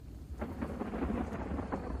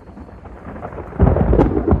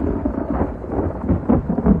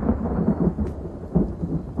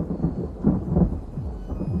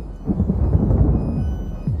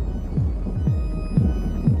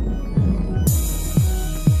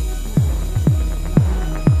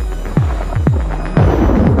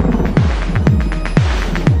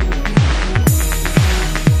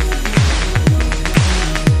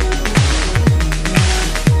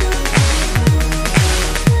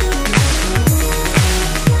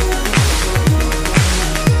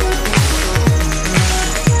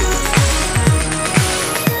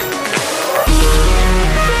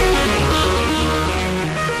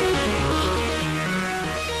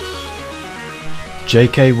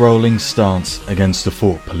J.K. Rowling's stance against the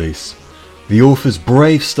thought police. The author's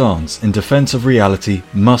brave stance in defense of reality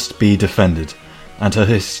must be defended, and her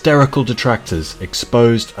hysterical detractors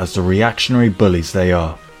exposed as the reactionary bullies they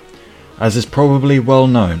are. As is probably well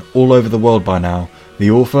known all over the world by now, the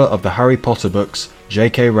author of the Harry Potter books,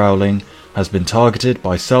 J.K. Rowling, has been targeted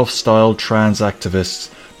by self-styled trans activists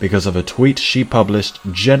because of a tweet she published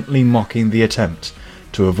gently mocking the attempt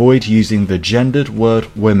to avoid using the gendered word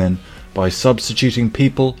women by substituting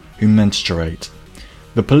people who menstruate.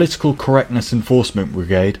 The Political Correctness Enforcement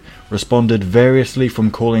Brigade responded variously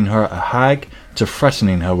from calling her a hag to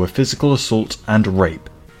threatening her with physical assault and rape.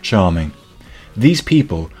 Charming. These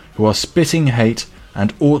people, who are spitting hate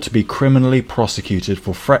and ought to be criminally prosecuted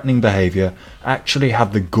for threatening behaviour, actually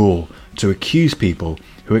have the gall to accuse people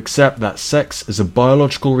who accept that sex is a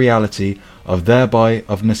biological reality of thereby,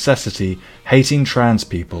 of necessity, hating trans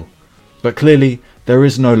people. But clearly, there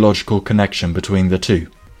is no logical connection between the two.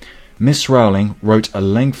 Miss Rowling wrote a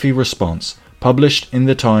lengthy response, published in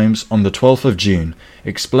The Times on the 12th of June,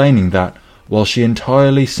 explaining that, while she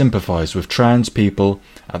entirely sympathised with trans people,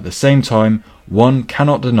 at the same time, one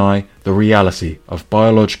cannot deny the reality of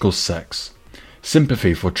biological sex.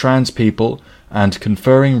 Sympathy for trans people and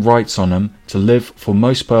conferring rights on them to live for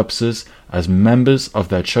most purposes as members of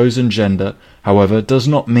their chosen gender, however, does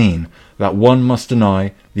not mean that one must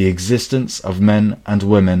deny the existence of men and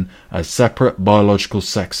women as separate biological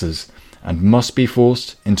sexes, and must be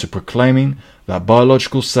forced into proclaiming that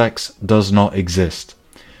biological sex does not exist.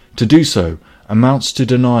 To do so amounts to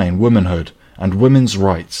denying womanhood and women's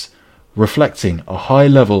rights, reflecting a high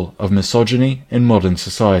level of misogyny in modern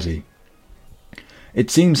society. It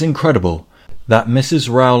seems incredible that Mrs.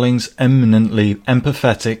 Rowling's eminently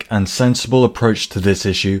empathetic and sensible approach to this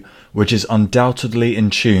issue, which is undoubtedly in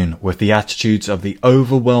tune with the attitudes of the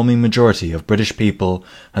overwhelming majority of British people,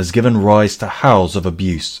 has given rise to howls of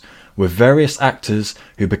abuse, with various actors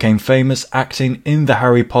who became famous acting in the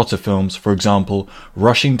Harry Potter films, for example,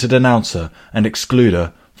 rushing to denounce her and exclude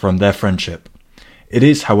her from their friendship. It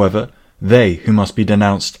is, however, they who must be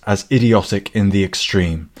denounced as idiotic in the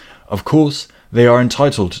extreme. Of course, they are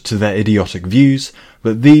entitled to their idiotic views,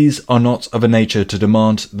 but these are not of a nature to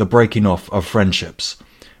demand the breaking off of friendships,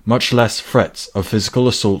 much less threats of physical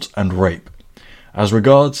assault and rape. As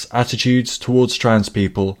regards attitudes towards trans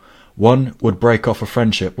people, one would break off a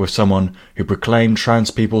friendship with someone who proclaimed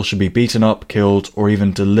trans people should be beaten up, killed, or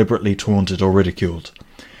even deliberately taunted or ridiculed.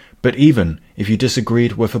 But even if you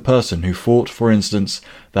disagreed with a person who thought, for instance,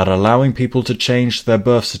 that allowing people to change their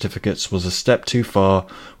birth certificates was a step too far,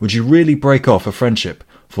 would you really break off a friendship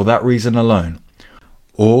for that reason alone?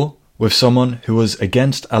 Or with someone who was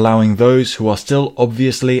against allowing those who are still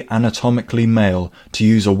obviously anatomically male to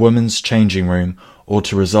use a woman's changing room or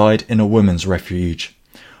to reside in a women's refuge?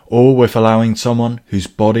 Or with allowing someone whose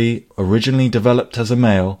body originally developed as a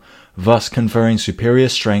male, thus conferring superior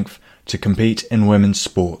strength, to compete in women's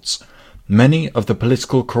sports? Many of the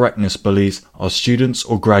political correctness bullies are students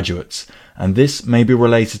or graduates, and this may be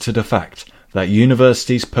related to the fact that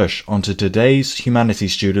universities push onto today's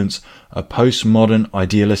humanities students a postmodern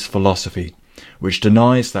idealist philosophy, which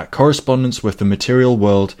denies that correspondence with the material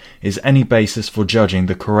world is any basis for judging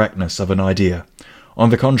the correctness of an idea. On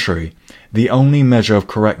the contrary, the only measure of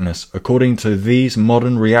correctness, according to these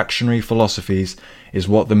modern reactionary philosophies, is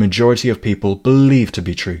what the majority of people believe to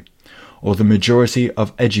be true, or the majority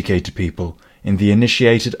of educated people in the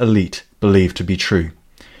initiated elite believe to be true.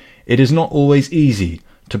 It is not always easy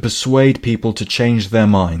to persuade people to change their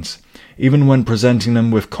minds, even when presenting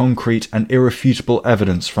them with concrete and irrefutable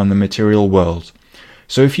evidence from the material world.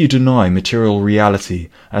 So if you deny material reality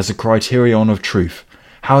as a criterion of truth,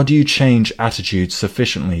 how do you change attitudes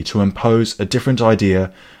sufficiently to impose a different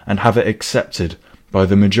idea and have it accepted by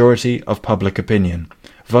the majority of public opinion,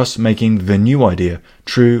 thus making the new idea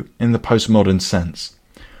true in the postmodern sense?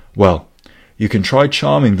 Well, you can try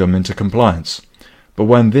charming them into compliance, but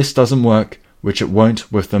when this doesn't work, which it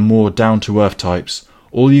won't with the more down-to-earth types,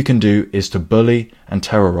 all you can do is to bully and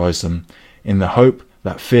terrorize them, in the hope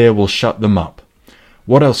that fear will shut them up.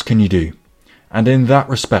 What else can you do? And in that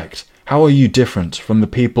respect, how are you different from the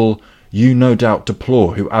people you no doubt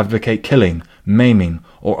deplore who advocate killing, maiming,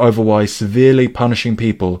 or otherwise severely punishing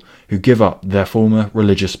people who give up their former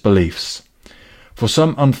religious beliefs? For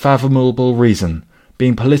some unfathomable reason,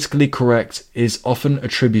 being politically correct is often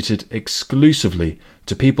attributed exclusively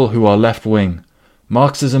to people who are left-wing.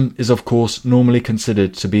 Marxism is of course normally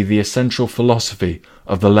considered to be the essential philosophy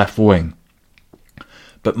of the left wing.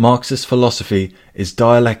 But Marxist philosophy is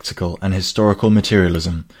dialectical and historical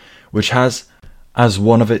materialism, which has as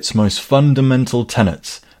one of its most fundamental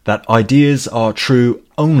tenets that ideas are true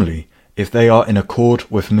only if they are in accord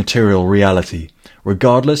with material reality,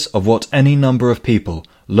 regardless of what any number of people,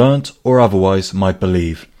 learnt or otherwise, might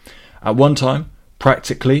believe. At one time,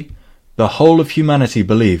 practically, the whole of humanity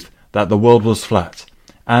believed that the world was flat,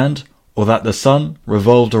 or that the sun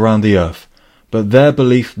revolved around the earth, but their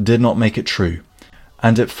belief did not make it true.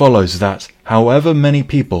 And it follows that, however many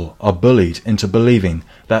people are bullied into believing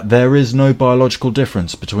that there is no biological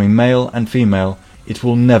difference between male and female, it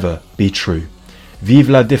will never be true. Vive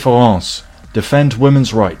la différence! Defend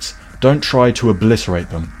women's rights. Don't try to obliterate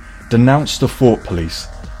them. Denounce the thought police.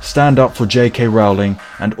 Stand up for J.K. Rowling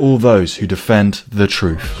and all those who defend the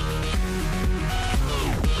truth.